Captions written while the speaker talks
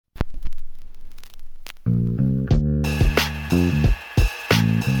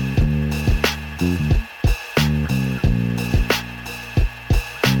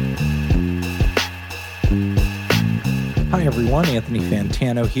everyone. Anthony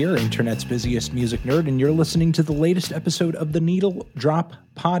Fantano here, internet's busiest music nerd, and you're listening to the latest episode of the Needle Drop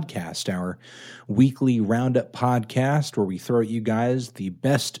Podcast, our weekly roundup podcast where we throw at you guys the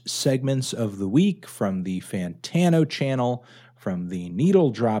best segments of the week from the Fantano channel, from the Needle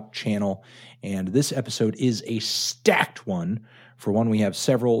Drop channel, and this episode is a stacked one. For one, we have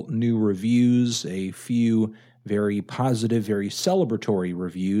several new reviews, a few very positive, very celebratory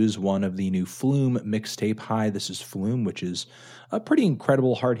reviews. One of the new Flume mixtape, Hi, This is Flume, which is a pretty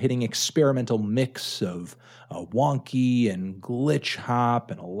incredible, hard-hitting experimental mix of wonky and glitch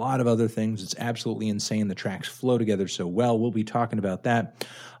hop and a lot of other things. It's absolutely insane. The tracks flow together so well. We'll be talking about that.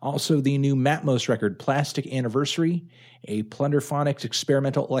 Also, the new Matmos record, Plastic Anniversary, a plunderphonics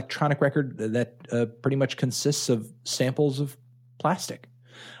experimental electronic record that pretty much consists of samples of plastic.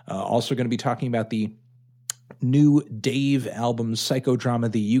 Also going to be talking about the new Dave album,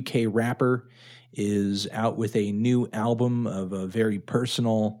 Psychodrama. The UK rapper is out with a new album of a very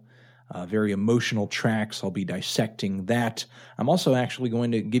personal, very emotional tracks. I'll be dissecting that. I'm also actually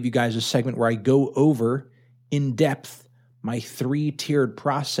going to give you guys a segment where I go over in depth my 3-tiered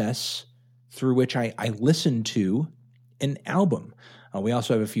process through which I listen to an album. We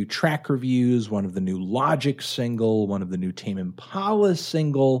also have a few track reviews, one of the new Logic single, one of the new Tame Impala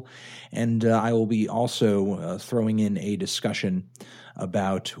single, and I will be also throwing in a discussion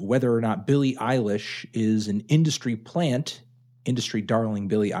about whether or not Billie Eilish is an industry plant, industry darling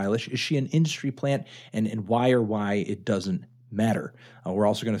Billie Eilish. Is she an industry plant, and why it doesn't matter. We're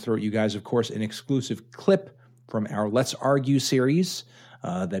also going to throw at you guys, of course, an exclusive clip from our Let's Argue series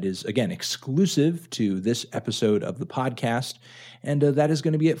that is, again, exclusive to this episode of the podcast. And that is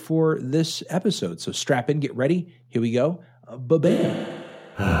going to be it for this episode. So strap in, get ready. Here we go. Ba-bam.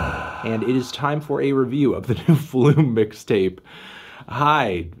 And it is time for a review of the new Flume mixtape.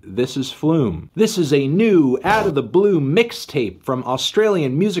 Hi, this is Flume. This is a new, out-of-the-blue mixtape from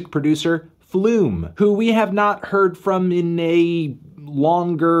Australian music producer Flume, who we have not heard from in a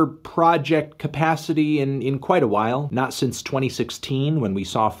longer project capacity in quite a while, not since 2016 when we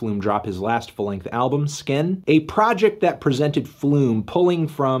saw Flume drop his last full-length album, Skin, a project that presented Flume pulling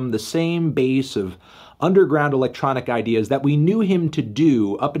from the same base of underground electronic ideas that we knew him to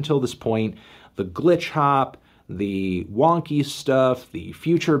do up until this point, the glitch hop, the wonky stuff, the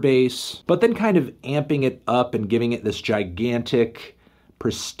future bass, but then kind of amping it up and giving it this gigantic,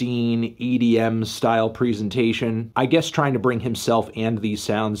 pristine EDM style presentation, I guess trying to bring himself and these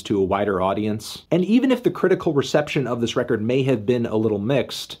sounds to a wider audience. And even if the critical reception of this record may have been a little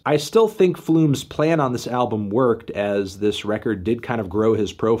mixed, I still think Flume's plan on this album worked, as this record did kind of grow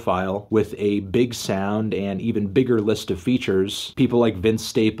his profile with a big sound and even bigger list of features. People like Vince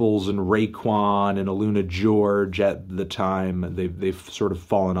Staples and Raekwon and Aluna George at the time, they've sort of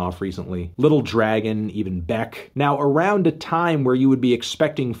fallen off recently. Little Dragon, even Beck. Now, around a time where you would be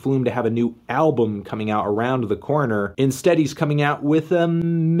expecting Flume to have a new album coming out around the corner, instead he's coming out with a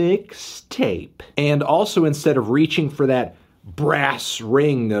mixtape. And also, instead of reaching for that brass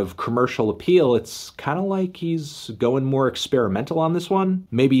ring of commercial appeal, it's kind of like he's going more experimental on this one.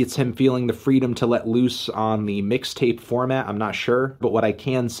 Maybe it's him feeling the freedom to let loose on the mixtape format, I'm not sure. But what I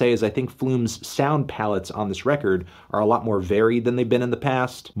can say is I think Flume's sound palettes on this record are a lot more varied than they've been in the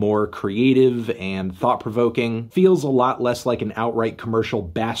past, more creative and thought-provoking, feels a lot less like an outright commercial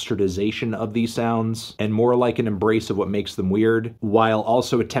bastardization of these sounds, and more like an embrace of what makes them weird, while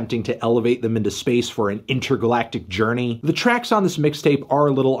also attempting to elevate them into space for an intergalactic journey. The tracks on this mixtape are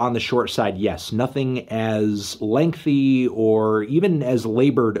a little on the short side, yes. Nothing as lengthy or even as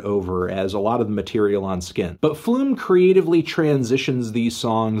labored over as a lot of the material on Skin. But Flume creatively transitions these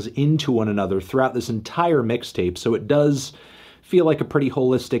songs into one another throughout this entire mixtape, so it does feel like a pretty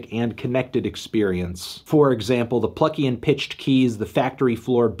holistic and connected experience. For example, the plucky and pitched keys, the factory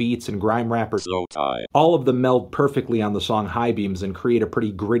floor beats and grime rappers, all of them meld perfectly on the song High Beams and create a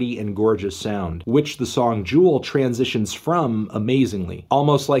pretty gritty and gorgeous sound, which the song Jewel transitions from amazingly.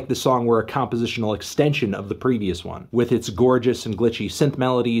 Almost like the song were a compositional extension of the previous one, with its gorgeous and glitchy synth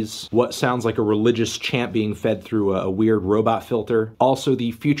melodies, what sounds like a religious chant being fed through a weird robot filter. Also,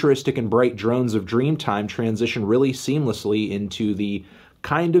 the futuristic and bright drones of Dreamtime transition really seamlessly into the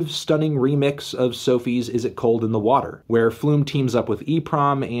kind of stunning remix of Sophie's Is It Cold in the Water, where Flume teams up with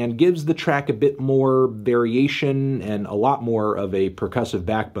EPROM and gives the track a bit more variation and a lot more of a percussive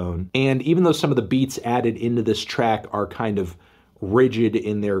backbone. And even though some of the beats added into this track are kind of rigid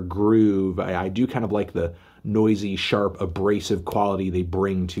in their groove, I do kind of like the noisy, sharp, abrasive quality they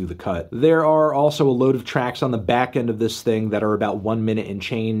bring to the cut. There are also a load of tracks on the back end of this thing that are about 1 minute and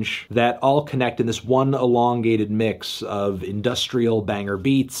change that all connect in this one elongated mix of industrial banger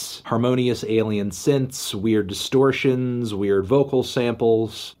beats, harmonious alien synths, weird distortions, weird vocal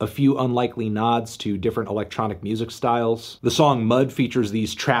samples, a few unlikely nods to different electronic music styles. The song Mud features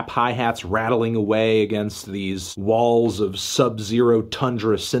these trap hi-hats rattling away against these walls of sub-zero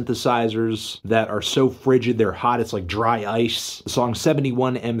tundra synthesizers that are so frigid they're hot it's like dry ice. The song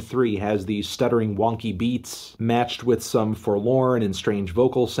 71M3 has these stuttering wonky beats matched with some forlorn and strange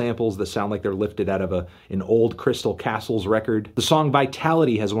vocal samples that sound like they're lifted out of an old Crystal Castles record. The song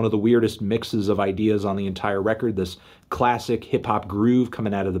Vitality has one of the weirdest mixes of ideas on the entire record, this classic hip-hop groove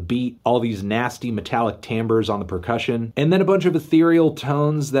coming out of the beat, all these nasty metallic timbres on the percussion, and then a bunch of ethereal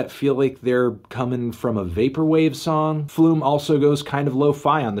tones that feel like they're coming from a vaporwave song. Flume also goes kind of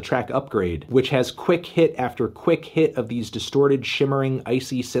lo-fi on the track Upgrade, which has quick hit after quick hit of these distorted, shimmering,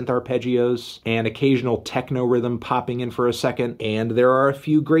 icy synth arpeggios, and occasional techno rhythm popping in for a second, and there are a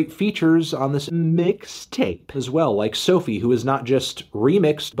few great features on this mixtape as well, like Sophie, who is not just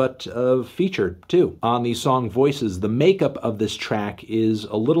remixed, but featured too. On the song Voices, the makeup of this track is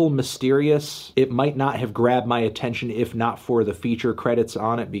a little mysterious. It might not have grabbed my attention if not for the feature credits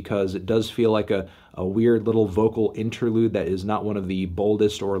on it, because it does feel like a weird little vocal interlude that is not one of the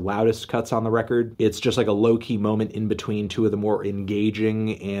boldest or loudest cuts on the record. It's just like a low-key moment in between two of the more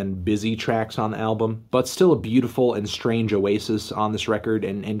engaging and busy tracks on the album, but still a beautiful and strange oasis on this record,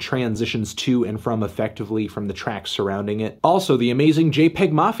 and transitions to and from effectively from the tracks surrounding it. Also, the amazing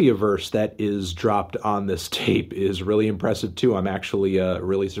JPEG Mafia verse that is dropped on this tape is really impressive too. I'm actually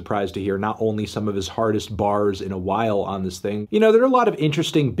really surprised to hear not only some of his hardest bars in a while on this thing. You know, there are a lot of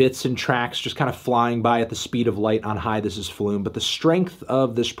interesting bits and tracks just kind of flying by at the speed of light on Hi, This Is Flume, but the strength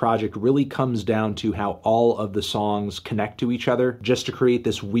of this project really comes down to how all of the songs connect to each other just to create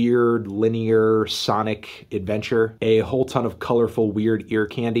this weird, linear, sonic adventure, a whole ton of colorful, weird ear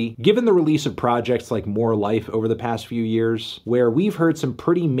candy. Given the release of projects like More Life over the past few years, where we've heard some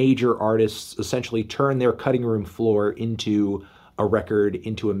pretty major artists essentially turn their cutting room floor into a record,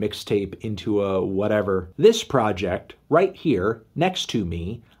 into a mixtape, into a whatever, this project right here next to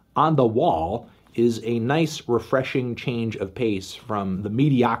me on the wall is a nice, refreshing change of pace from the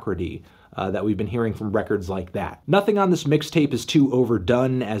mediocrity that we've been hearing from records like that. Nothing on this mixtape is too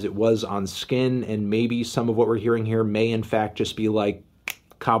overdone as it was on Skin, and maybe some of what we're hearing here may in fact just be like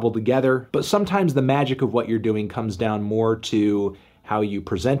cobbled together, but sometimes the magic of what you're doing comes down more to how you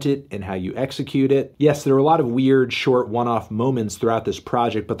present it and how you execute it. Yes, there are a lot of weird, short, one-off moments throughout this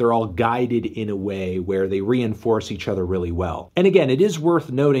project, but they're all guided in a way where they reinforce each other really well. And again, it is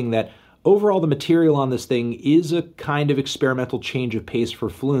worth noting that overall, the material on this thing is a kind of experimental change of pace for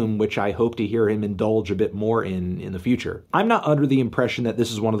Flume, which I hope to hear him indulge a bit more in the future. I'm not under the impression that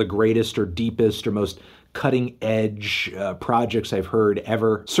this is one of the greatest or deepest or most cutting-edge projects I've heard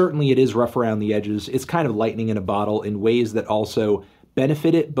ever. Certainly it is rough around the edges. It's kind of lightning in a bottle in ways that also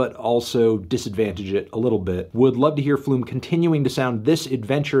benefit it, but also disadvantage it a little bit. Would love to hear Flume continuing to sound this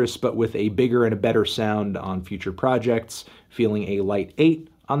adventurous, but with a bigger and a better sound on future projects. Feeling a light 8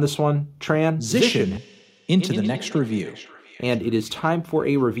 on this one. Transition into the next review. And it is time for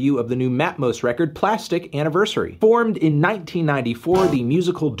a review of the new Matmos record, Plastic Anniversary. Formed in 1994, the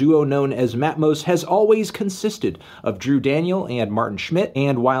musical duo known as Matmos has always consisted of Drew Daniel and Martin Schmidt,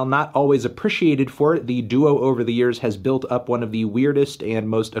 and while not always appreciated for it, the duo over the years has built up one of the weirdest and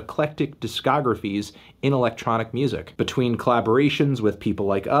most eclectic discographies in electronic music. Between collaborations with people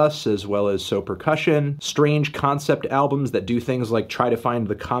like us, as well as So Percussion, strange concept albums that do things like try to find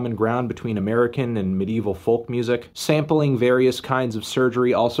the common ground between American and medieval folk music, sampling various kinds of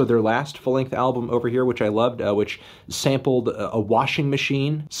surgery, also their last full-length album over here, which I loved, which sampled a washing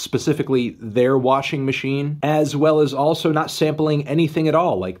machine, specifically their washing machine, as well as also not sampling anything at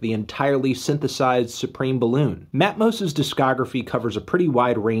all, like the entirely synthesized Supreme Balloon. Matmos' discography covers a pretty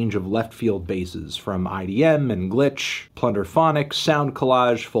wide range of left-field bases, from IDM and glitch, plunderphonic, sound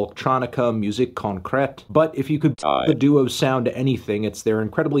collage, folktronica, musique concrète, but if you could the duo's sound to anything, it's their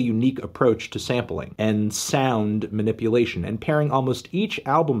incredibly unique approach to sampling and sound manipulation, and pairing almost each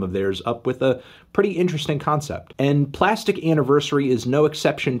album of theirs up with a pretty interesting concept. And Plastic Anniversary is no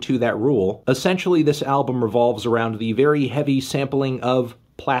exception to that rule. Essentially, this album revolves around the very heavy sampling of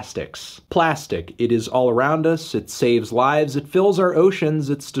plastics. Plastic. It is all around us, it saves lives, it fills our oceans,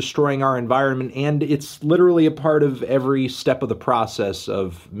 it's destroying our environment, and it's literally a part of every step of the process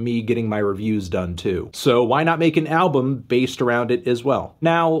of me getting my reviews done too. So why not make an album based around it as well?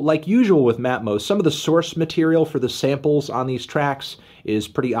 Now, like usual with Matmos, some of the source material for the samples on these tracks is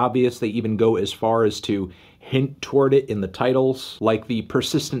pretty obvious. They even go as far as to hint toward it in the titles, like the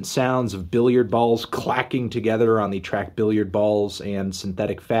persistent sounds of billiard balls clacking together on the track Billiard Balls and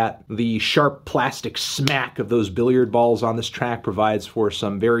Synthetic Fat. The sharp plastic smack of those billiard balls on this track provides for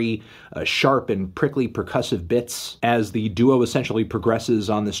some very sharp and prickly percussive bits as the duo essentially progresses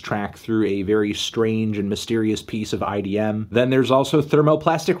on this track through a very strange and mysterious piece of IDM. Then there's also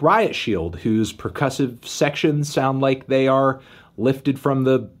Thermoplastic Riot Shield, whose percussive sections sound like they are lifted from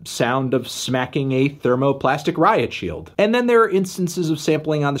the sound of smacking a thermoplastic riot shield. And then there are instances of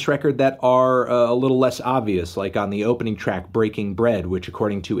sampling on this record that are a little less obvious, like on the opening track, Breaking Bread, which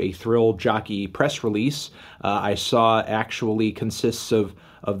according to a Thrill Jockey press release, I saw actually consists of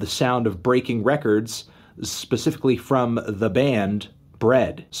the sound of breaking records, specifically from the band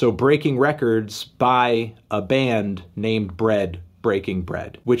Bread. So breaking records by a band named Bread, Breaking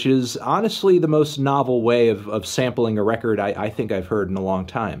Bread, which is honestly the most novel way of sampling a record I think I've heard in a long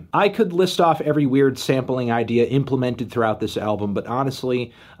time. I could list off every weird sampling idea implemented throughout this album, but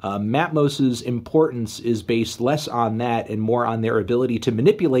honestly, Matmos's importance is based less on that and more on their ability to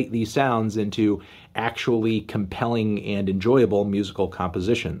manipulate these sounds into actually compelling and enjoyable musical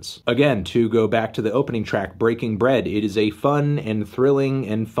compositions. Again, to go back to the opening track, Breaking Bread, it is a fun and thrilling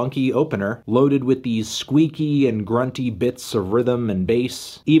and funky opener, loaded with these squeaky and grunty bits of rhythm and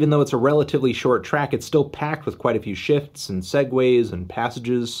bass. Even though it's a relatively short track, it's still packed with quite a few shifts and segues and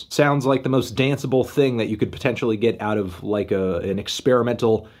passages. Sounds like the most danceable thing that you could potentially get out of like an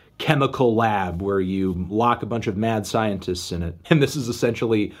experimental chemical lab where you lock a bunch of mad scientists in it. And this is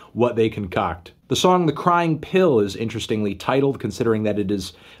essentially what they concoct. The song The Crying Pill is interestingly titled, considering that it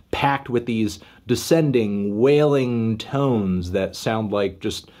is packed with these descending, wailing tones that sound like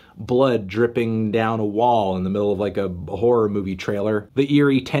just blood dripping down a wall in the middle of like a horror movie trailer. The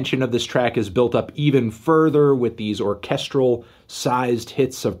eerie tension of this track is built up even further with these orchestral-sized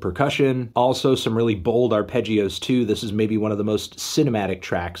hits of percussion. Also some really bold arpeggios too. This is maybe one of the most cinematic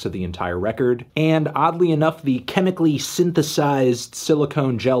tracks of the entire record. And oddly enough, the chemically synthesized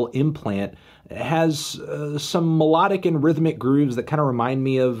silicone gel implant has some melodic and rhythmic grooves that kind of remind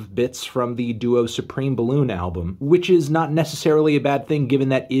me of bits from the duo Supreme Balloon album, which is not necessarily a bad thing given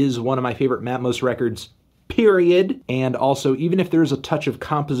that is one of my favorite Matmos records, period. And also, even if there's a touch of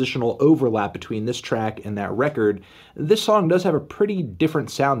compositional overlap between this track and that record, this song does have a pretty different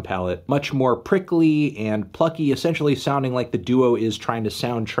sound palette, much more prickly and plucky, essentially sounding like the duo is trying to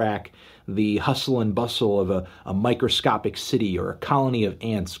soundtrack the hustle and bustle of a microscopic city or a colony of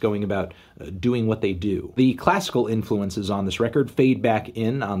ants going about doing what they do. The classical influences on this record fade back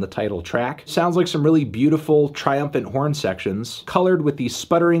in on the title track. Sounds like some really beautiful, triumphant horn sections, colored with these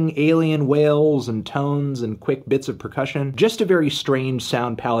sputtering alien wails and tones and quick bits of percussion. Just a very strange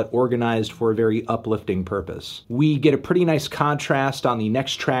sound palette organized for a very uplifting purpose. We get a pretty nice contrast on the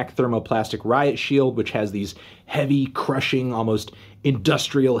next track, Thermoplastic Riot Shield, which has these heavy, crushing, almost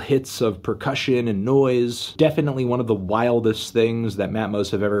industrial hits of percussion and noise. Definitely one of the wildest things that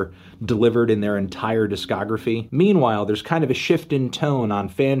Matmos have ever delivered in their entire discography. Meanwhile, there's kind of a shift in tone on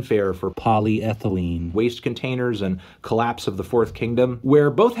Fanfare for Polyethylene, Waste Containers, and Collapse of the Fourth Kingdom,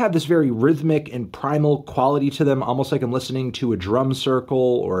 where both have this very rhythmic and primal quality to them, almost like I'm listening to a drum circle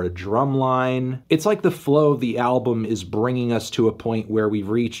or a drum line. It's like the flow of the album is bringing us to a point where we've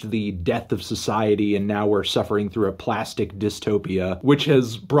reached the death of society and now we're suffering through a plastic dystopia, which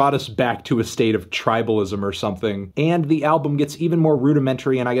has brought us back to a state of tribalism or something. And the album gets even more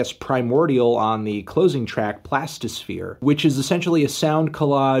rudimentary and I guess primordial on the closing track, Plastisphere, which is essentially a sound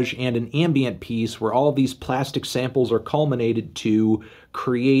collage and an ambient piece where all of these plastic samples are culminated to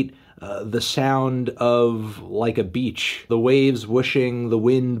create the sound of like a beach. The waves whooshing, the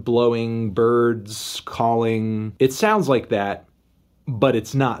wind blowing, birds calling. It sounds like that, but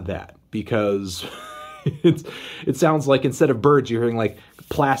it's not that, because it sounds like instead of birds, you're hearing like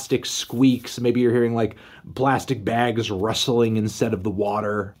plastic squeaks. Maybe you're hearing like plastic bags rustling instead of the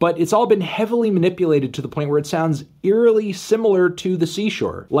water. But it's all been heavily manipulated to the point where it sounds eerily similar to the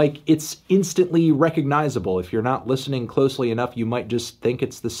seashore. Like it's instantly recognizable. If you're not listening closely enough, you might just think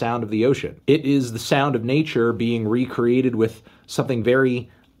it's the sound of the ocean. It is the sound of nature being recreated with something very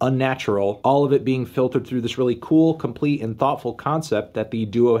unnatural, all of it being filtered through this really cool, complete, and thoughtful concept that the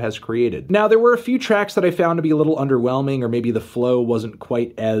duo has created. Now, there were a few tracks that I found to be a little underwhelming, or maybe the flow wasn't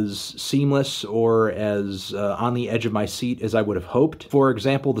quite as seamless or as on the edge of my seat as I would have hoped. For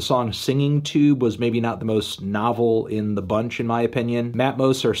example, the song Singing Tube was maybe not the most novel in the bunch, in my opinion.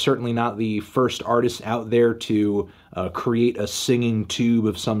 Matmos are certainly not the first artists out there to create a singing tube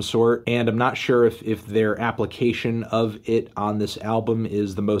of some sort, and I'm not sure if their application of it on this album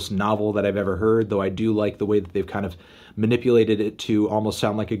is the most novel that I've ever heard, though I do like the way that they've kind of manipulated it to almost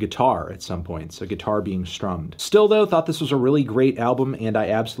sound like a guitar at some points, a guitar being strummed. Still, though, thought this was a really great album, and I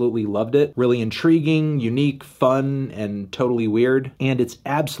absolutely loved it. Really intriguing, unique, fun, and totally weird. And it's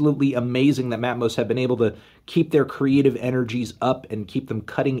absolutely amazing that Matmos have been able to keep their creative energies up and keep them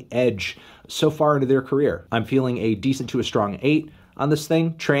cutting edge so far into their career. I'm feeling a decent to a strong 8 on this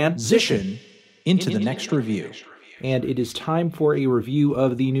thing. Transition into the next review. And it is time for a review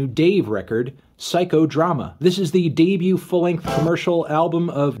of the new Dave record, Psychodrama. This is the debut full-length commercial album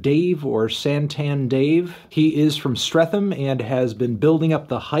of Dave, or Santan Dave. He is from Streatham and has been building up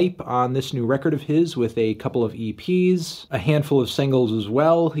the hype on this new record of his with a couple of EPs, a handful of singles as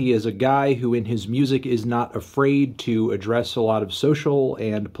well. He is a guy who in his music is not afraid to address a lot of social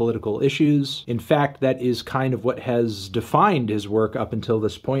and political issues. In fact, that is kind of what has defined his work up until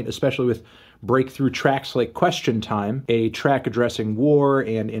this point, especially with breakthrough tracks like Question Time, a track addressing war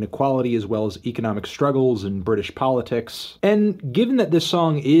and inequality as well as economic struggles in British politics. And given that this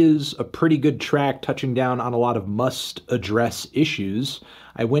song is a pretty good track touching down on a lot of must-address issues,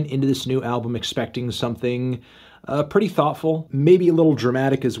 I went into this new album expecting something pretty thoughtful, maybe a little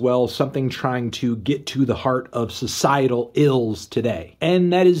dramatic as well, something trying to get to the heart of societal ills today.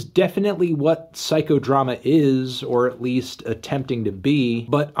 And that is definitely what Psychodrama is, or at least attempting to be.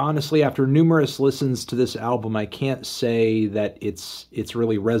 But honestly, after numerous listens to this album, I can't say that it's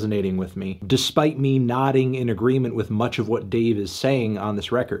really resonating with me, despite me nodding in agreement with much of what Dave is saying on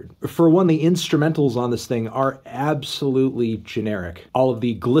this record. For one, the instrumentals on this thing are absolutely generic. All of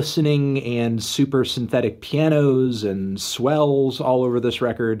the glistening and super synthetic pianos and swells all over this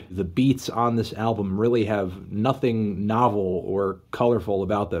record. The beats on this album really have nothing novel or colorful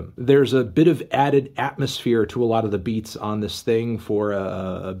about them. There's a bit of added atmosphere to a lot of the beats on this thing for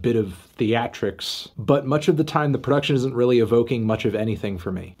a bit of theatrics, but much of the time the production isn't really evoking much of anything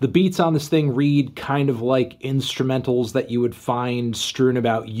for me. The beats on this thing read kind of like instrumentals that you would find strewn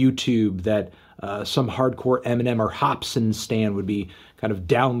about YouTube that some hardcore Eminem or Hobson stan would be kind of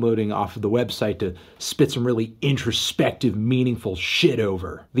downloading off of the website to spit some really introspective, meaningful shit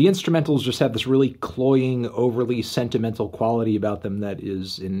over. The instrumentals just have this really cloying, overly sentimental quality about them that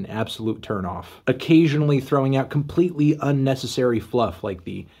is an absolute turnoff. Occasionally throwing out completely unnecessary fluff like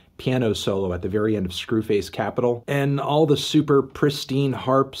the piano solo at the very end of Screwface Capital, and all the super pristine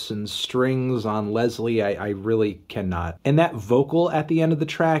harps and strings on Leslie, I really cannot. And that vocal at the end of the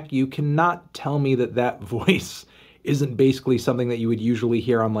track, you cannot tell me that voice isn't basically something that you would usually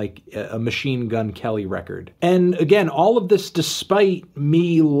hear on like a Machine Gun Kelly record. And again, all of this despite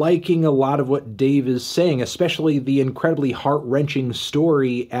me liking a lot of what Dave is saying, especially the incredibly heart-wrenching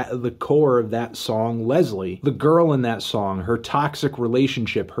story at the core of that song, Leslie. The girl in that song, her toxic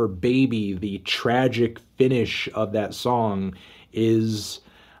relationship, her baby, the tragic finish of that song is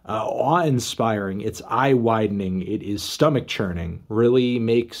awe-inspiring, it's eye-widening, it is stomach-churning, really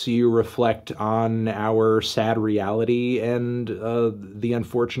makes you reflect on our sad reality and the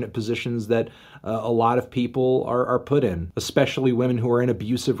unfortunate positions that a lot of people are put in, especially women who are in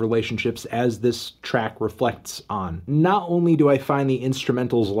abusive relationships, as this track reflects on. Not only do I find the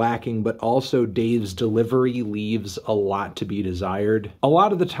instrumentals lacking, but also Dave's delivery leaves a lot to be desired. A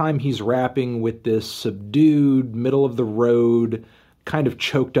lot of the time he's rapping with this subdued, middle-of-the-road, kind of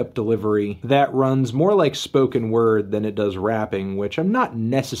choked up delivery that runs more like spoken word than it does rapping, which I'm not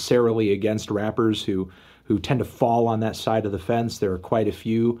necessarily against rappers who tend to fall on that side of the fence. There are quite a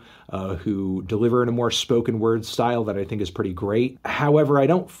few who deliver in a more spoken word style that I think is pretty great. However, I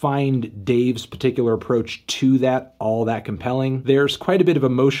don't find Dave's particular approach to that all that compelling. There's quite a bit of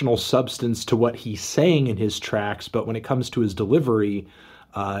emotional substance to what he's saying in his tracks, but when it comes to his delivery,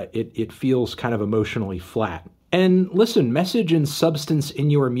 it feels kind of emotionally flat. And listen, message and substance in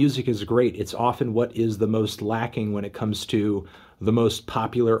your music is great. It's often what is the most lacking when it comes to the most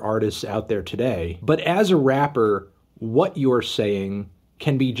popular artists out there today. But as a rapper, what you're saying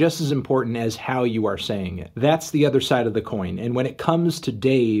can be just as important as how you are saying it. That's the other side of the coin. And when it comes to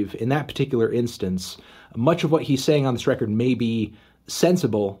Dave, in that particular instance, much of what he's saying on this record may be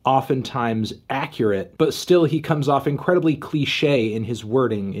sensible, oftentimes accurate, but still he comes off incredibly cliche in his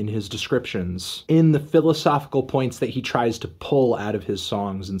wording, in his descriptions, in the philosophical points that he tries to pull out of his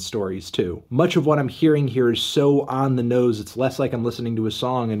songs and stories too. Much of what I'm hearing here is so on the nose, it's less like I'm listening to a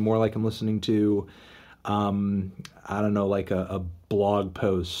song and more like I'm listening to, like a blog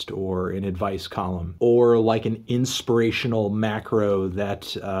post or an advice column, or like an inspirational macro that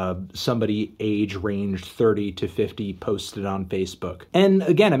somebody age ranged 30 to 50 posted on Facebook. And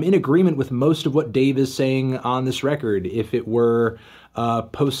again, I'm in agreement with most of what Dave is saying on this record. If it were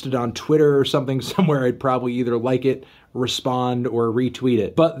posted on Twitter or something somewhere, I'd probably either like it, respond, or retweet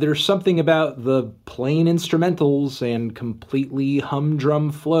it. But there's something about the plain instrumentals and completely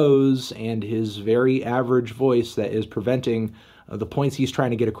humdrum flows and his very average voice that is preventing the points he's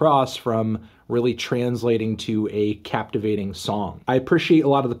trying to get across from really translating to a captivating song. I appreciate a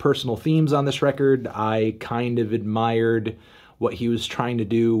lot of the personal themes on this record. I kind of admired what he was trying to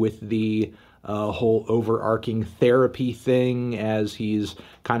do with the whole overarching therapy thing, as he's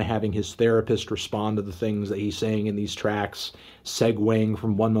kind of having his therapist respond to the things that he's saying in these tracks, segueing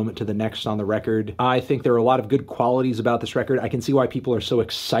from one moment to the next on the record. I think there are a lot of good qualities about this record. I can see why people are so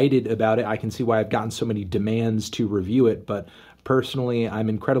excited about it. I can see why I've gotten so many demands to review it, but personally, I'm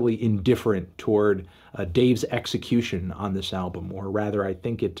incredibly indifferent toward Dave's execution on this album, or rather, I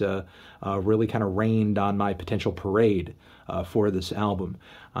think it really kind of rained on my potential parade for this album.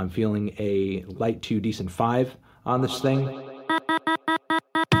 I'm feeling a light to decent 5 on this thing.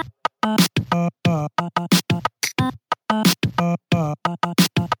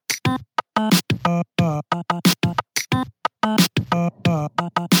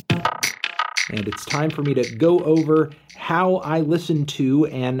 And it's time for me to go over how I listen to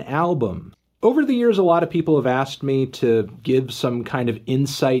an album. Over the years, a lot of people have asked me to give some kind of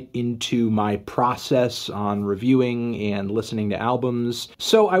insight into my process on reviewing and listening to albums.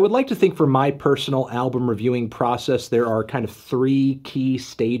 So I would like to think for my personal album reviewing process, there are kind of 3 key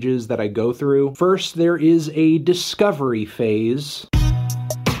stages that I go through. First, there is a discovery phase.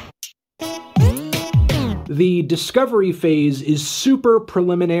 The discovery phase is super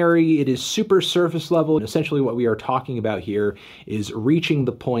preliminary, it is super surface level. Essentially what we are talking about here is reaching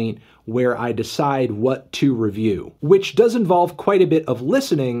the point where I decide what to review, which does involve quite a bit of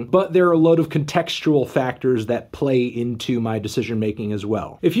listening, but there are a load of contextual factors that play into my decision making as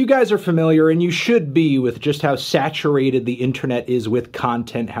well. If you guys are familiar, and you should be, with just how saturated the internet is with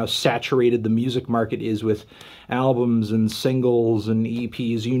content, how saturated the music market is with albums and singles and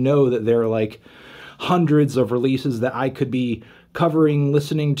EPs, you know that there are like hundreds of releases that I could be covering,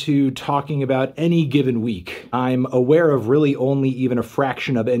 listening to, talking about any given week. I'm aware of really only even a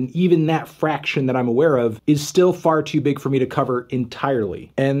fraction of it, and even that fraction that I'm aware of is still far too big for me to cover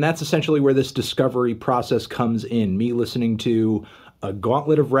entirely. And that's essentially where this discovery process comes in, me listening to a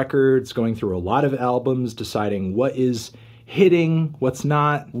gauntlet of records, going through a lot of albums, deciding what is hitting, what's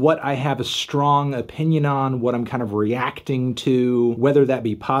not, what I have a strong opinion on, what I'm kind of reacting to, whether that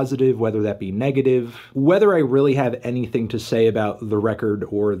be positive, whether that be negative, whether I really have anything to say about the record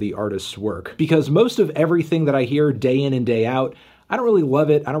or the artist's work. Because most of everything that I hear day in and day out, I don't really love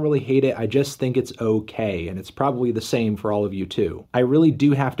it, I don't really hate it, I just think it's okay, and it's probably the same for all of you too. I really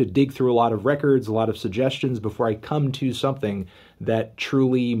do have to dig through a lot of records, a lot of suggestions before I come to something that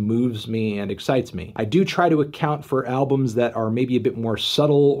truly moves me and excites me. I do try to account for albums that are maybe a bit more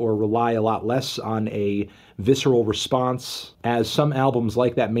subtle or rely a lot less on a visceral response, as some albums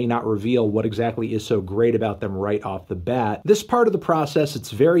like that may not reveal what exactly is so great about them right off the bat. This part of the process,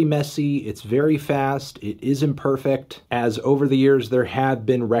 it's very messy, it's very fast, it is imperfect, as over the years there have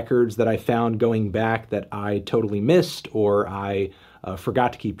been records that I found going back that I totally missed, or I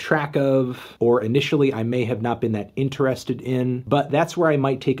forgot to keep track of, or initially I may have not been that interested in, but that's where I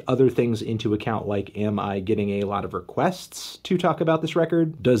might take other things into account, like, am I getting a lot of requests to talk about this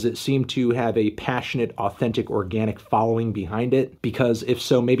record? Does it seem to have a passionate, authentic, organic following behind it? Because if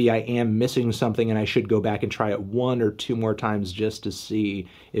so, maybe I am missing something and I should go back and try it 1 or 2 more times just to see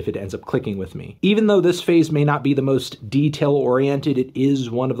if it ends up clicking with me. Even though this phase may not be the most detail-oriented, it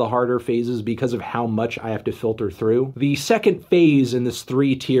is one of the harder phases because of how much I have to filter through. The second phase in this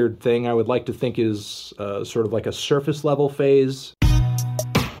 3-tiered thing I would like to think is sort of like a surface level phase.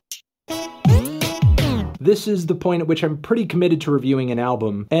 This is the point at which I'm pretty committed to reviewing an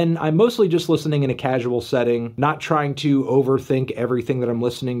album, and I'm mostly just listening in a casual setting, not trying to overthink everything that I'm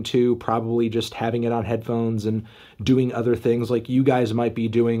listening to, probably just having it on headphones and doing other things like you guys might be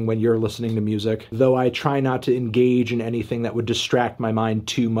doing when you're listening to music, though I try not to engage in anything that would distract my mind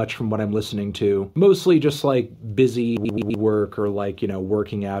too much from what I'm listening to. Mostly just like busy work or like,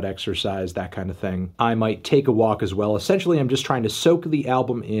 working out, exercise, that kind of thing. I might take a walk as well. Essentially, I'm just trying to soak the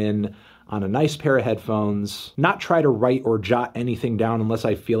album in on a nice pair of headphones, not try to write or jot anything down unless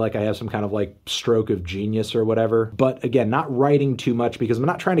I feel like I have some kind of like stroke of genius or whatever. But again, not writing too much because I'm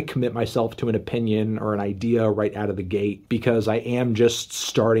not trying to commit myself to an opinion or an idea right out of the gate, because I am just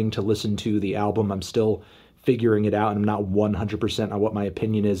starting to listen to the album. I'm still figuring it out, and I'm not 100% on what my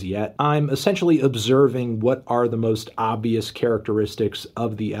opinion is yet. I'm essentially observing what are the most obvious characteristics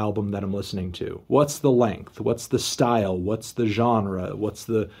of the album that I'm listening to. What's the length? What's the style? What's the genre? What's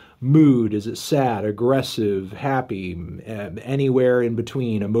the mood? Is it sad, aggressive, happy, anywhere in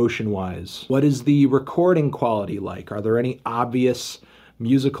between, emotion-wise? What is the recording quality like? Are there any obvious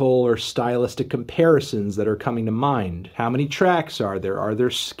musical or stylistic comparisons that are coming to mind? How many tracks are there? Are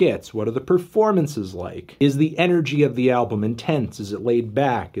there skits? What are the performances like? Is the energy of the album intense? Is it laid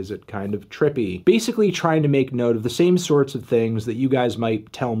back? Is it kind of trippy? Basically trying to make note of the same sorts of things that you guys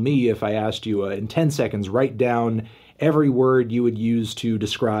might tell me if I asked you in 10 seconds, write down every word you would use to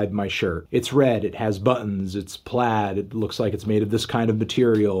describe my shirt. It's red, it has buttons, it's plaid, it looks like it's made of this kind of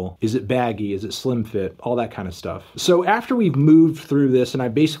material. Is it baggy? Is it slim fit? All that kind of stuff. So after we've moved through this and I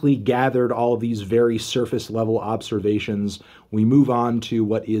basically gathered all of these very surface level observations, we move on to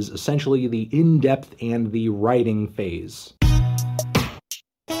what is essentially the in-depth and the writing phase.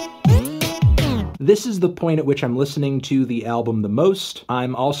 This is the point at which I'm listening to the album the most.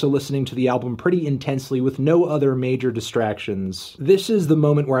 I'm also listening to the album pretty intensely with no other major distractions. This is the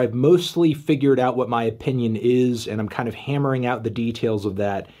moment where I've mostly figured out what my opinion is, and I'm kind of hammering out the details of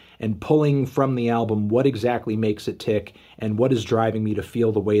that and pulling from the album what exactly makes it tick and what is driving me to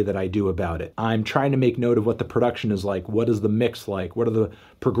feel the way that I do about it. I'm trying to make note of what the production is like, what is the mix like, what are the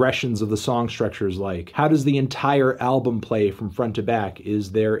progressions of the song structures like, how does the entire album play from front to back,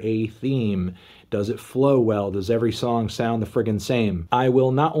 is there a theme? Does it flow well? Does every song sound the friggin' same? I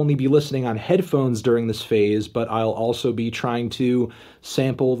will not only be listening on headphones during this phase, but I'll also be trying to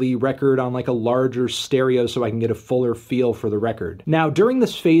sample the record on like a larger stereo so I can get a fuller feel for the record. Now, during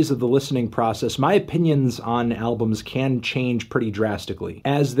this phase of the listening process, my opinions on albums can change pretty drastically,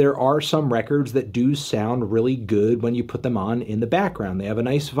 as there are some records that do sound really good when you put them on in the background. They have a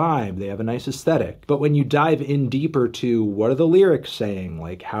nice vibe, they have a nice aesthetic. But when you dive in deeper to what are the lyrics saying,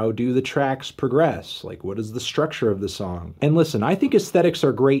 like how do the tracks progress, like what is the structure of the song? And listen, I think aesthetics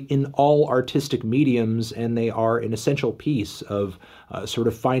are great in all artistic mediums, and they are an essential piece of sort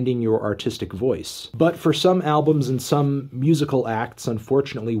of finding your artistic voice. But for some albums and some musical acts,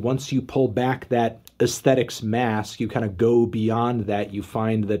 unfortunately, once you pull back that aesthetics mask, you kind of go beyond that. You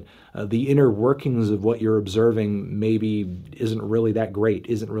find that the inner workings of what you're observing maybe isn't really that great,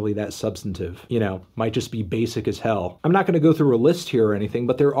 isn't really that substantive, might just be basic as hell. I'm not going to go through a list here or anything,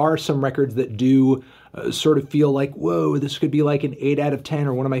 but there are some records that do sort of feel like, whoa, this could be like an 8 out of 10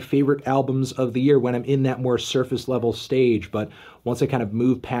 or one of my favorite albums of the year when I'm in that more surface level stage. But once I kind of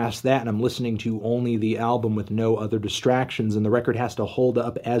move past that and I'm listening to only the album with no other distractions, and the record has to hold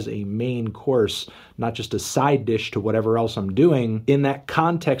up as a main course, not just a side dish to whatever else I'm doing, in that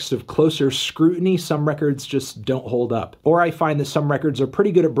context of closer scrutiny, some records just don't hold up. Or I find that some records are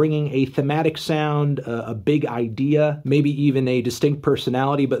pretty good at bringing a thematic sound, a big idea, maybe even a distinct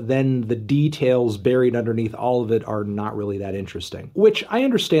personality, but then the details buried underneath all of it are not really that interesting. Which I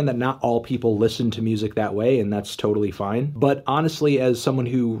understand that not all people listen to music that way, and that's totally fine. But honestly, as someone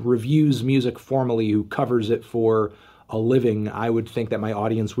who reviews music formally, who covers it for a living, I would think that my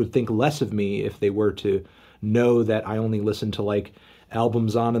audience would think less of me if they were to know that I only listen to like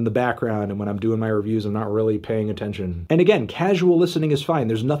albums on in the background, and when I'm doing my reviews, I'm not really paying attention. And again, casual listening is fine.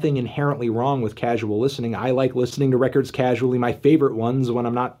 There's nothing inherently wrong with casual listening. I like listening to records casually, my favorite ones, when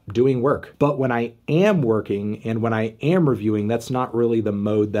I'm not doing work. But when I am working and when I am reviewing, that's not really the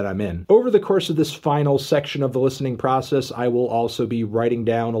mode that I'm in. Over the course of this final section of the listening process, I will also be writing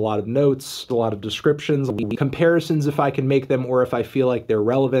down a lot of notes, a lot of descriptions, comparisons if I can make them, or if I feel like they're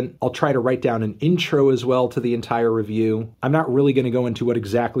relevant. I'll try to write down an intro as well to the entire review. I'm not really going to go into what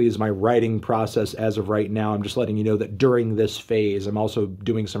exactly is my writing process as of right now. I'm just letting you know that during this phase, I'm also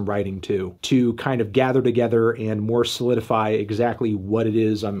doing some writing too, to kind of gather together and more solidify exactly what it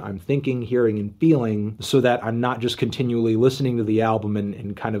is I'm thinking, hearing, and feeling, so that I'm not just continually listening to the album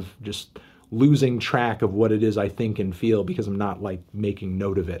and kind of just losing track of what it is I think and feel because I'm not like making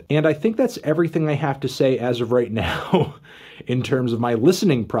note of it. And I think that's everything I have to say as of right now in terms of my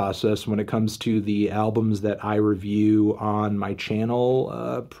listening process when it comes to the albums that I review on my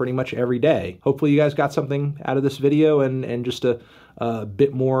channel pretty much every day. Hopefully you guys got something out of this video and just a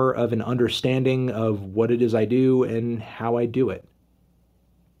bit more of an understanding of what it is I do and how I do it.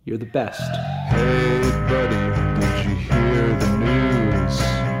 You're the best. Hey buddy, did you hear the news?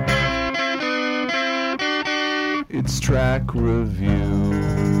 It's track reviews.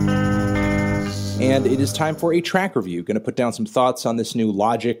 And it is time for a track review. Going to put down some thoughts on this new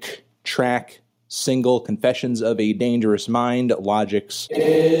Logic track single, Confessions of a Dangerous Mind. Logic's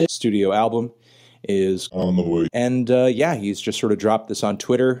studio album is on the way. And he's just sort of dropped this on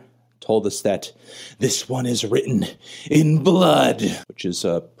Twitter told us that this one is written in blood, which is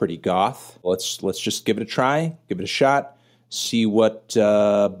pretty goth. Let's just give it a try, give it a shot, see what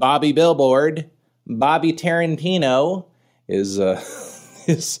Bobby Tarantino is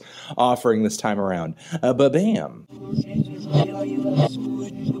is offering this time around. Ba-bam.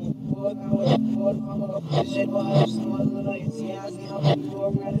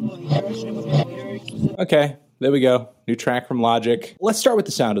 Okay, there we go. New track from Logic. Let's start with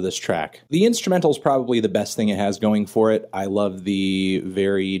the sound of this track. The instrumental is probably the best thing it has going for it. I love the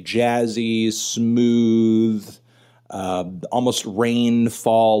very jazzy, smooth, almost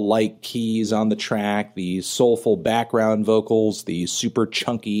rainfall-like keys on the track, the soulful background vocals, the super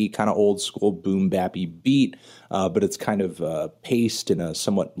chunky, kind of old-school boom-bappy beat, but it's kind of paced in a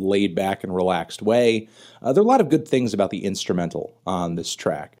somewhat laid-back and relaxed way. There are a lot of good things about the instrumental on this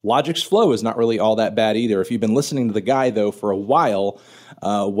track. Logic's flow is not really all that bad either. If you've been listening to the guy, though, for a while,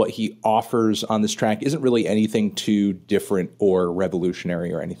 what he offers on this track isn't really anything too different or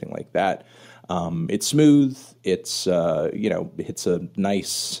revolutionary or anything like that. It's smooth. It's, hits a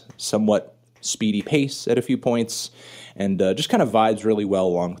nice, somewhat speedy pace at a few points, and just kind of vibes really well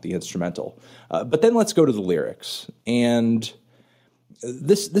along with the instrumental. But then let's go to the lyrics. And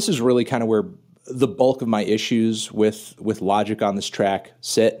this is really kind of where the bulk of my issues with Logic on this track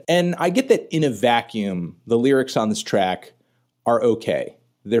sit. And I get that in a vacuum, the lyrics on this track are okay.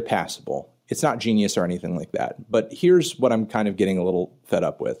 They're passable. It's not genius or anything like that. But here's what I'm kind of getting a little fed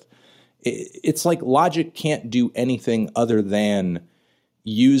up with. It's like Logic can't do anything other than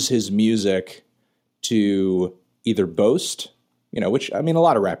use his music to either boast, which, I mean, a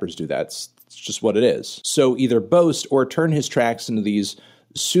lot of rappers do that. It's just what it is. So either boast or turn his tracks into these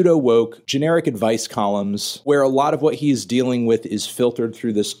pseudo-woke, generic advice columns where a lot of what he's dealing with is filtered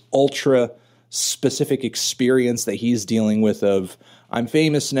through this ultra-specific experience that he's dealing with of, I'm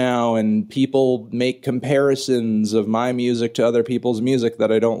famous now, and people make comparisons of my music to other people's music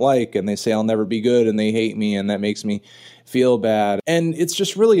that I don't like, and they say I'll never be good, and they hate me, and that makes me feel bad. And it's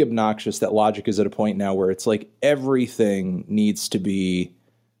just really obnoxious that Logic is at a point now where it's like everything needs to be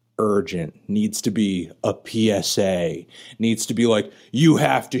urgent, needs to be a PSA, needs to be like, you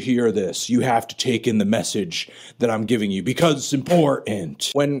have to hear this, you have to take in the message that I'm giving you because it's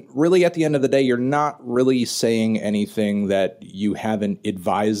important. When really at the end of the day, you're not really saying anything that you haven't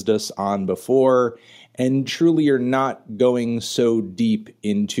advised us on before, and truly you're not going so deep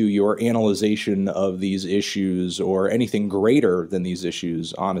into your analyzation of these issues or anything greater than these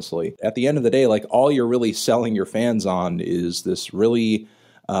issues, honestly. At the end of the day, like, all you're really selling your fans on is this really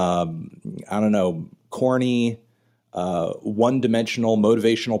corny, one-dimensional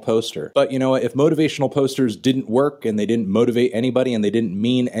motivational poster. But you know what? If motivational posters didn't work and they didn't motivate anybody and they didn't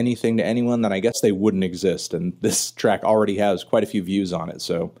mean anything to anyone, then I guess they wouldn't exist. And this track already has quite a few views on it,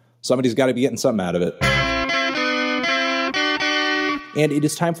 so somebody's got to be getting something out of it. And it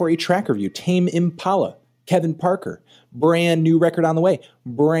is time for a track review. Tame Impala, Kevin Parker, brand new record on the way,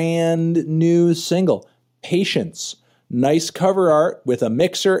 brand new single, Patience. Nice cover art with a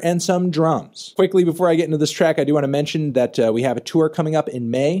mixer and some drums. Quickly, before I get into this track, I do want to mention that we have a tour coming up in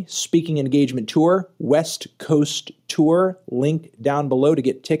May, Speaking Engagement Tour, West Coast Tour, link down below to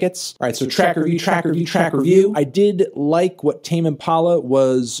get tickets. All right, so track review. I did like what Tame Impala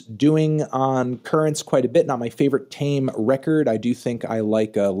was doing on Currents quite a bit. Not my favorite Tame record. I do think I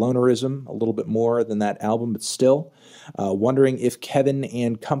like Lonerism a little bit more than that album, but still. Wondering if Kevin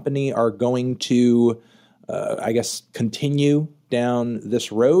and company are going to continue down this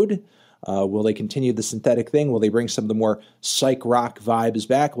road. Will they continue the synthetic thing? Will they bring some of the more psych rock vibes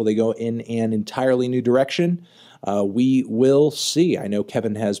back? Will they go in an entirely new direction? We will see. I know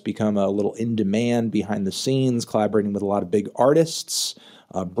Kevin has become a little in demand behind the scenes, collaborating with a lot of big artists,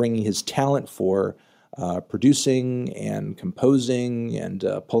 bringing his talent for producing and composing and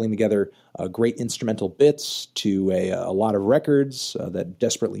pulling together great instrumental bits to a lot of records that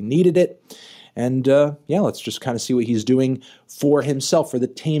desperately needed it. And let's just kind of see what he's doing for himself, for the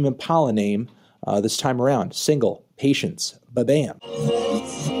Tame Impala name this time around. Single, Patience, ba-bam.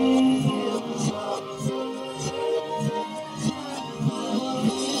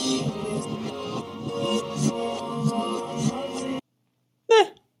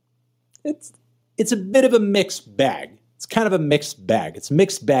 It's a bit of a mixed bag. It's kind of a mixed bag. It's a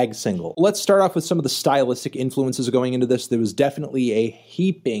mixed bag single. Let's start off with some of the stylistic influences going into this. There was definitely a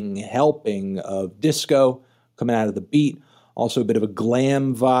helping of disco coming out of the beat. Also a bit of a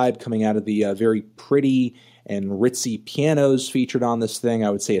glam vibe coming out of the very pretty and ritzy pianos featured on this thing. I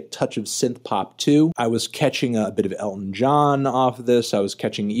would say a touch of synth pop too. I was catching a bit of Elton John off of this. I was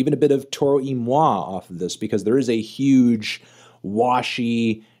catching even a bit of Toro y Moi off of this because there is a huge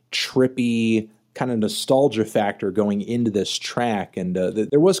washy trippy kind of nostalgia factor going into this track. And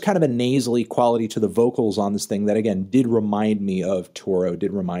there was kind of a nasally quality to the vocals on this thing that, again, did remind me of Toro,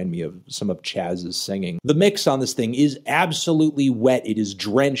 did remind me of some of Chaz's singing. The mix on this thing is absolutely wet. It is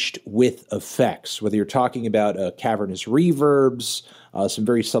drenched with effects, whether you're talking about cavernous reverbs, some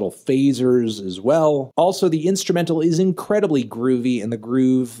very subtle phasers as well. Also, the instrumental is incredibly groovy, and the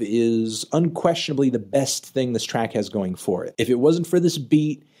groove is unquestionably the best thing this track has going for it. If it wasn't for this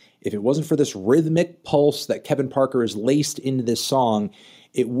beat, if it wasn't for this rhythmic pulse that Kevin Parker has laced into this song,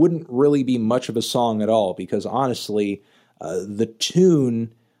 it wouldn't really be much of a song at all, because honestly, the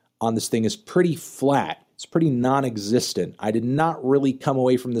tune on this thing is pretty flat. It's pretty non-existent. I did not really come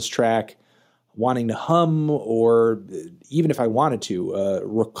away from this track wanting to hum, or even if I wanted to,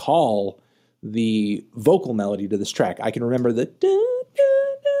 recall the vocal melody to this track. I can remember the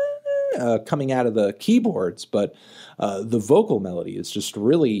coming out of the keyboards, but the vocal melody is just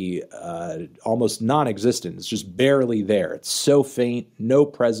really almost non-existent. It's just barely there. It's so faint, no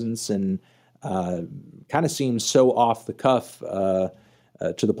presence, and kind of seems so off the cuff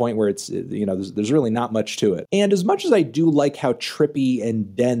to the point where it's, there's really not much to it. And as much as I do like how trippy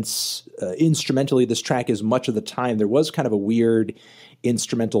and dense instrumentally this track is much of the time, there was kind of a weird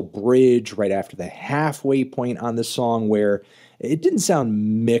instrumental bridge right after the halfway point on this song where it didn't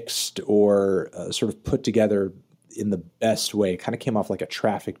sound mixed or sort of put together in the best way. It kind of came off like a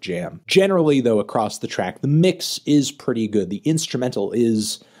traffic jam. Generally, though, across the track, the mix is pretty good. The instrumental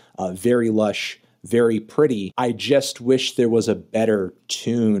is very lush, very pretty. I just wish there was a better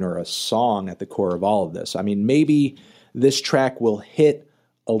tune or a song at the core of all of this. I mean, maybe this track will hit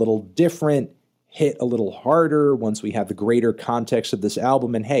a little different, hit a little harder once we have the greater context of this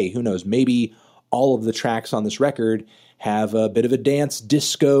album. And hey, who knows, maybe all of the tracks on this record have a bit of a dance,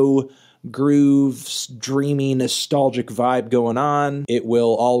 disco, groove, dreamy, nostalgic vibe going on. It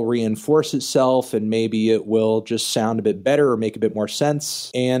will all reinforce itself, and maybe it will just sound a bit better or make a bit more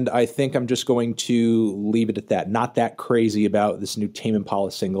sense. And I think I'm just going to leave it at that. Not that crazy about this new Tame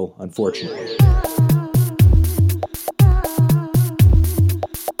Impala single, unfortunately.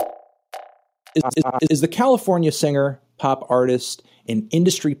 Is the California singer, pop artist, an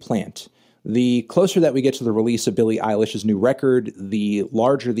industry plant? The closer that we get to the release of Billie Eilish's new record, the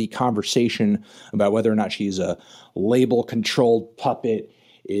larger the conversation about whether or not she's a label-controlled puppet.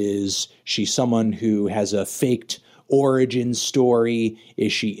 Is she someone who has a faked origin story?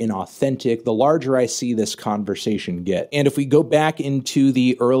 Is she inauthentic? The larger I see this conversation get. And if we go back into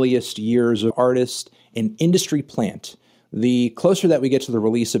the earliest years of artist, an industry plant, the closer that we get to the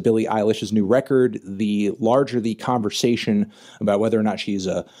release of Billie Eilish's new record, the larger the conversation about whether or not she's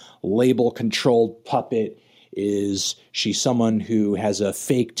a label-controlled puppet. Is she someone who has a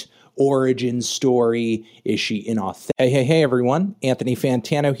faked origin story? Is she inauthentic? Hey, everyone. Anthony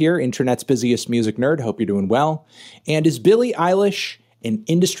Fantano here, Internet's busiest music nerd. Hope you're doing well. And is Billie Eilish an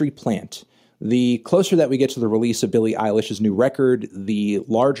industry plant? The closer that we get to the release of Billie Eilish's new record, the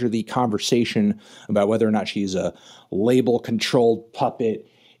larger the conversation about whether or not she's a label-controlled puppet.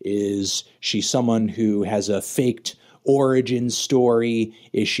 Is she someone who has a faked origin story?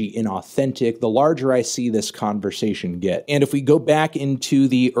 Is she inauthentic? The larger I see this conversation get. And if we go back into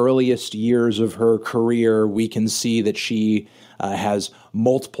the earliest years of her career, we can see that she has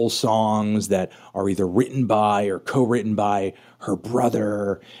multiple songs that are either written by or co-written by her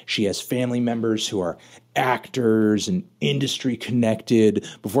brother. She has family members who are actors and industry connected.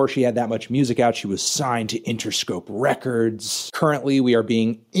 Before she had that much music out, she was signed to Interscope Records. Currently, we are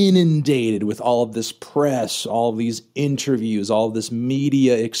being inundated with all of this press, all of these interviews, all of this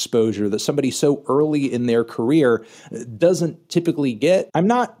media exposure that somebody so early in their career doesn't typically get. I'm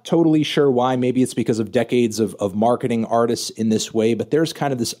not totally sure why. Maybe it's because of decades of marketing artists in this way, but there's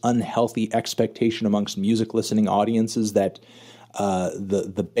kind of this unhealthy expectation amongst music listening audiences that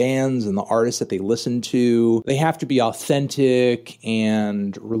the bands and the artists that they listen to, they have to be authentic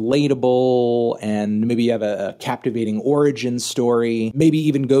and relatable, and maybe have a captivating origin story, maybe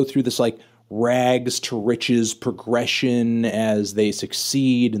even go through this like rags to riches progression as they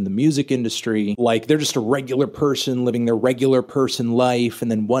succeed in the music industry. Like they're just a regular person living their regular person life,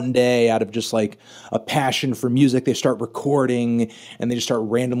 and then one day, out of just like a passion for music, they start recording and they just start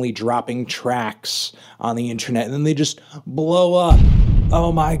randomly dropping tracks on the internet, and then they just blow up.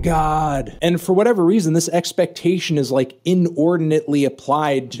 Oh my God. And for whatever reason, this expectation is like inordinately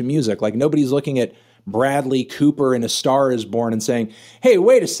applied to music. Like nobody's looking at Bradley Cooper in A Star Is Born and saying, hey,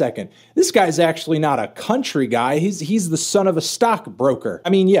 wait a second, this guy's actually not a country guy. He's the son of a stockbroker. I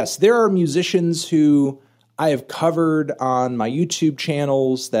mean, yes, there are musicians who I have covered on my YouTube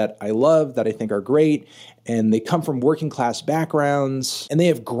channels that I love, that I think are great, and they come from working class backgrounds, and they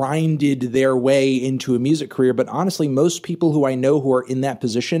have grinded their way into a music career. But honestly, most people who I know who are in that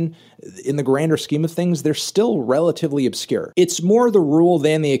position, in the grander scheme of things, they're still relatively obscure. It's more the rule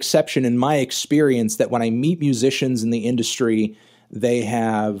than the exception in my experience that when I meet musicians in the industry, they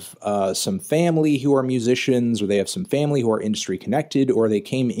have some family who are musicians, or they have some family who are industry connected, or they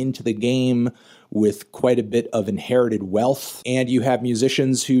came into the game with quite a bit of inherited wealth. And you have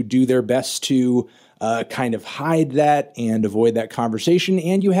musicians who do their best to kind of hide that and avoid that conversation.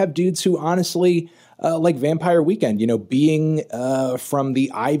 And you have dudes who honestly, like Vampire Weekend, being from the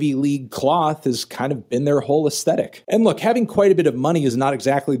Ivy League cloth has kind of been their whole aesthetic. And look, having quite a bit of money is not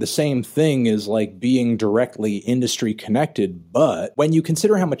exactly the same thing as like being directly industry connected. But when you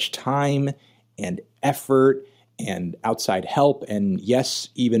consider how much time and effort and outside help, and yes,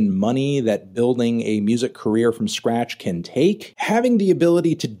 even money that building a music career from scratch can take, having the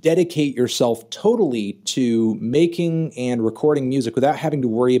ability to dedicate yourself totally to making and recording music without having to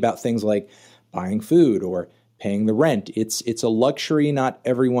worry about things like buying food or paying the rent, it's a luxury not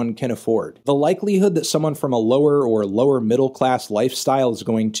everyone can afford. The likelihood that someone from a lower or lower middle class lifestyle is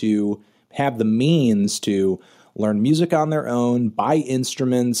going to have the means to learn music on their own, buy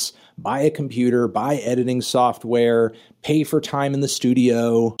instruments, buy a computer, buy editing software, pay for time in the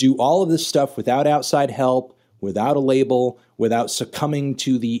studio, do all of this stuff without outside help, without a label, without succumbing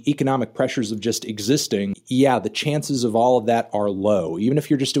to the economic pressures of just existing, yeah, the chances of all of that are low, even if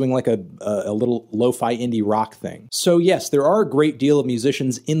you're just doing like a little lo-fi indie rock thing. So yes, there are a great deal of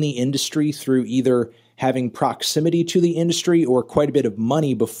musicians in the industry through either having proximity to the industry or quite a bit of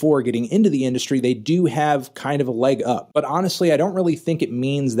money before getting into the industry. They do have kind of a leg up. But honestly, I don't really think it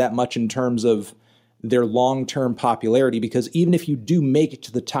means that much in terms of their long-term popularity, because even if you do make it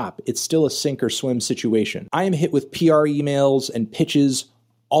to the top, it's still a sink or swim situation. I am hit with PR emails and pitches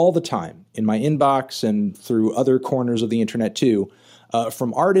all the time in my inbox and through other corners of the internet too,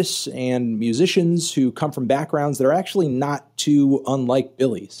 from artists and musicians who come from backgrounds that are actually not too unlike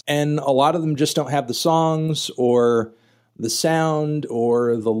Billie's. And a lot of them just don't have the songs or the sound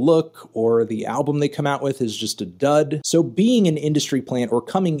or the look, or the album they come out with is just a dud. So being an industry plant or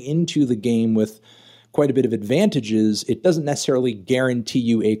coming into the game with quite a bit of advantages, it doesn't necessarily guarantee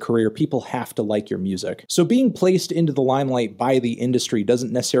you a career. People have to like your music. So being placed into the limelight by the industry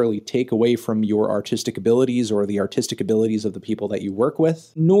doesn't necessarily take away from your artistic abilities or the artistic abilities of the people that you work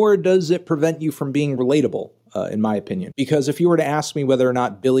with, nor does it prevent you from being relatable, in my opinion. Because if you were to ask me whether or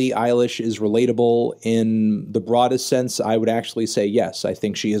not Billie Eilish is relatable in the broadest sense, I would actually say yes. I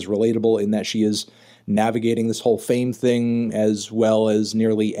think she is relatable in that she is navigating this whole fame thing as well as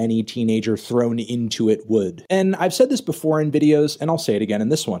nearly any teenager thrown into it would. And I've said this before in videos, and I'll say it again in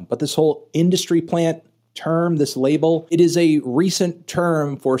this one, but this whole industry plant term, this label, it is a recent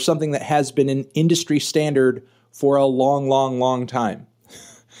term for something that has been an industry standard for a long, long, long time.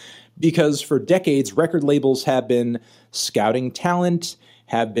 Because for decades, record labels have been scouting talent,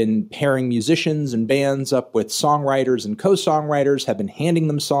 have been pairing musicians and bands up with songwriters and co-songwriters, have been handing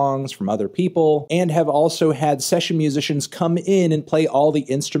them songs from other people, and have also had session musicians come in and play all the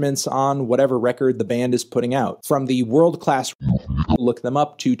instruments on whatever record the band is putting out. From the world-class Look Them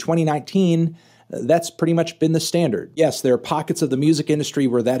Up to 2019, that's pretty much been the standard. Yes, there are pockets of the music industry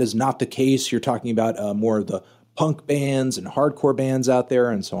where that is not the case. You're talking about more of the punk bands and hardcore bands out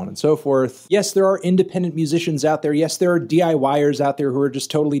there and so on and so forth. Yes, there are independent musicians out there. Yes, there are DIYers out there who are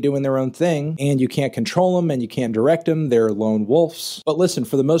just totally doing their own thing, and you can't control them and you can't direct them. They're lone wolves. But listen,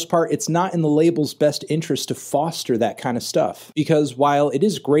 for the most part, it's not in the label's best interest to foster that kind of stuff. Because while it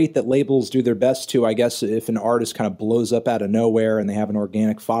is great that labels do their best to, I guess, if an artist kind of blows up out of nowhere and they have an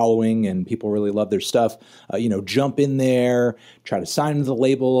organic following and people really love their stuff, jump in there, try to sign into the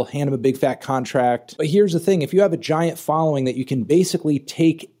label, hand them a big fat contract. But here's the thing, if you have a giant following that you can basically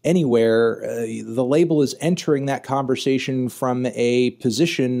take anywhere, the label is entering that conversation from a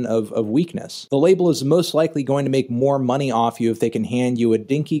position of weakness. The label is most likely going to make more money off you if they can hand you a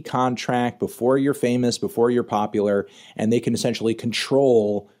dinky contract before you're famous, before you're popular, and they can essentially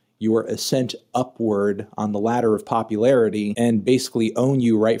control your ascent upward on the ladder of popularity and basically own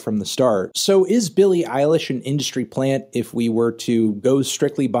you right from the start. So is Billie Eilish an industry plant if we were to go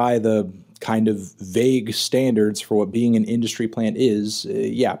strictly by the kind of vague standards for what being an industry plant is?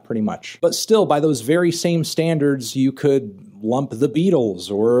 Yeah, pretty much. But still, by those very same standards, you could lump the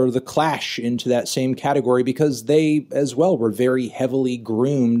Beatles or the Clash into that same category because they, as well, were very heavily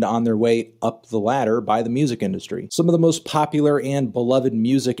groomed on their way up the ladder by the music industry. Some of the most popular and beloved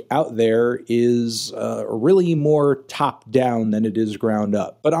music out there is really more top-down than it is ground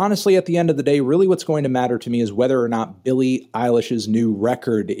up. But honestly, at the end of the day, really what's going to matter to me is whether or not Billie Eilish's new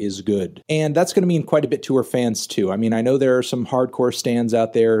record is good. And that's going to mean quite a bit to her fans, too. I mean, I know there are some hardcore stans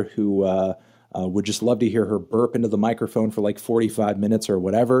out there who would just love to hear her burp into the microphone for like 45 minutes or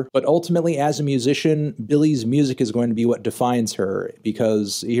whatever. But ultimately, as a musician, Billie's music is going to be what defines her.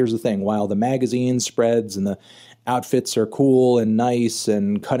 Because here's the thing, while the magazine spreads and the outfits are cool and nice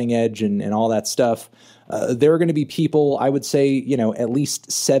and cutting edge and all that stuff, there are going to be people, I would say, at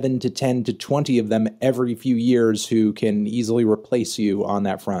least 7 to 10 to 20 of them every few years who can easily replace you on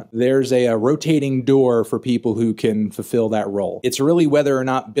that front. There's a rotating door for people who can fulfill that role. It's really whether or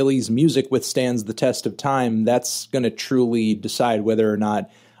not Billie's music withstands the test of time that's going to truly decide whether or not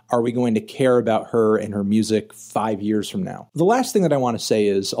are we going to care about her and her music 5 years from now. The last thing that I want to say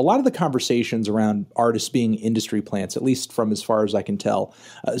is a lot of the conversations around artists being industry plants, at least from as far as I can tell,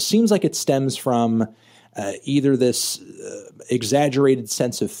 seems like it stems from either this exaggerated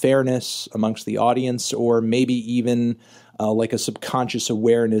sense of fairness amongst the audience or maybe even like a subconscious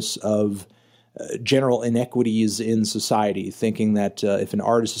awareness of general inequities in society, thinking that if an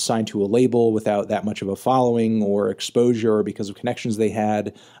artist is signed to a label without that much of a following or exposure or because of connections they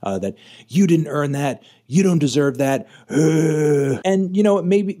had, that you didn't earn that, you don't deserve that. And,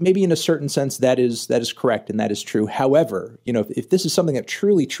 maybe in a certain sense that is correct and that is true. However, if this is something that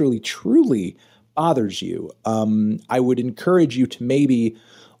truly, truly, truly bothers you, I would encourage you to maybe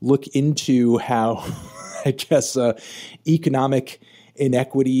look into how, I guess, economic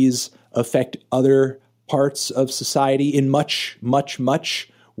inequities affect other parts of society in much, much, much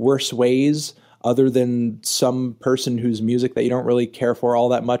worse ways other than some person whose music that you don't really care for all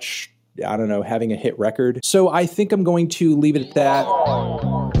that much, I don't know, having a hit record. So I think I'm going to leave it at that.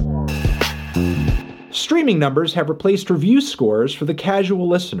 Streaming numbers have replaced review scores for the casual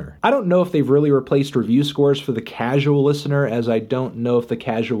listener. I don't know if they've really replaced review scores for the casual listener, as I don't know if the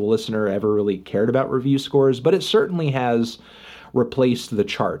casual listener ever really cared about review scores, but it certainly has replaced the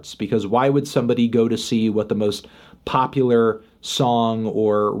charts, because why would somebody go to see what the most popular song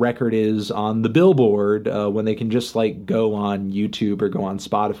or record is on the Billboard when they can just go on YouTube or go on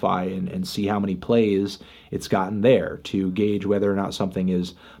Spotify and see how many plays it's gotten there to gauge whether or not something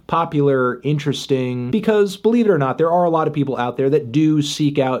is popular, interesting, because believe it or not, there are a lot of people out there that do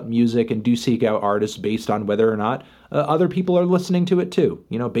seek out music and do seek out artists based on whether or not other people are listening to it too,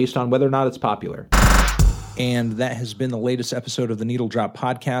 based on whether or not it's popular. And that has been the latest episode of the Needle Drop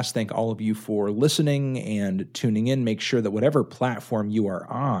Podcast. Thank all of you for listening and tuning in. Make sure that whatever platform you are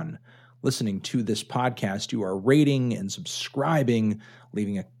on listening to this podcast, you are rating and subscribing,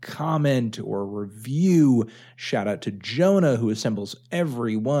 leaving a comment or review. Shout out to Jonah, who assembles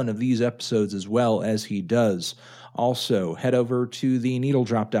every one of these episodes as well as he does. Also, head over to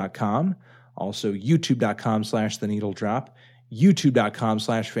theneedledrop.com, also youtube.com/theneedledrop,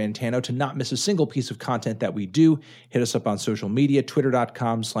 youtube.com/Fantano to not miss a single piece of content that we do. Hit us up on social media,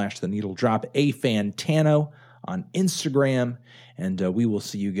 twitter.com/theneedledrop, Fantano on Instagram, and we will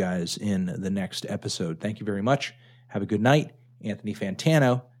see you guys in the next episode. Thank you very much. Have a good night. Anthony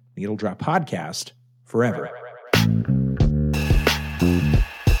Fantano, Needle Drop Podcast, forever.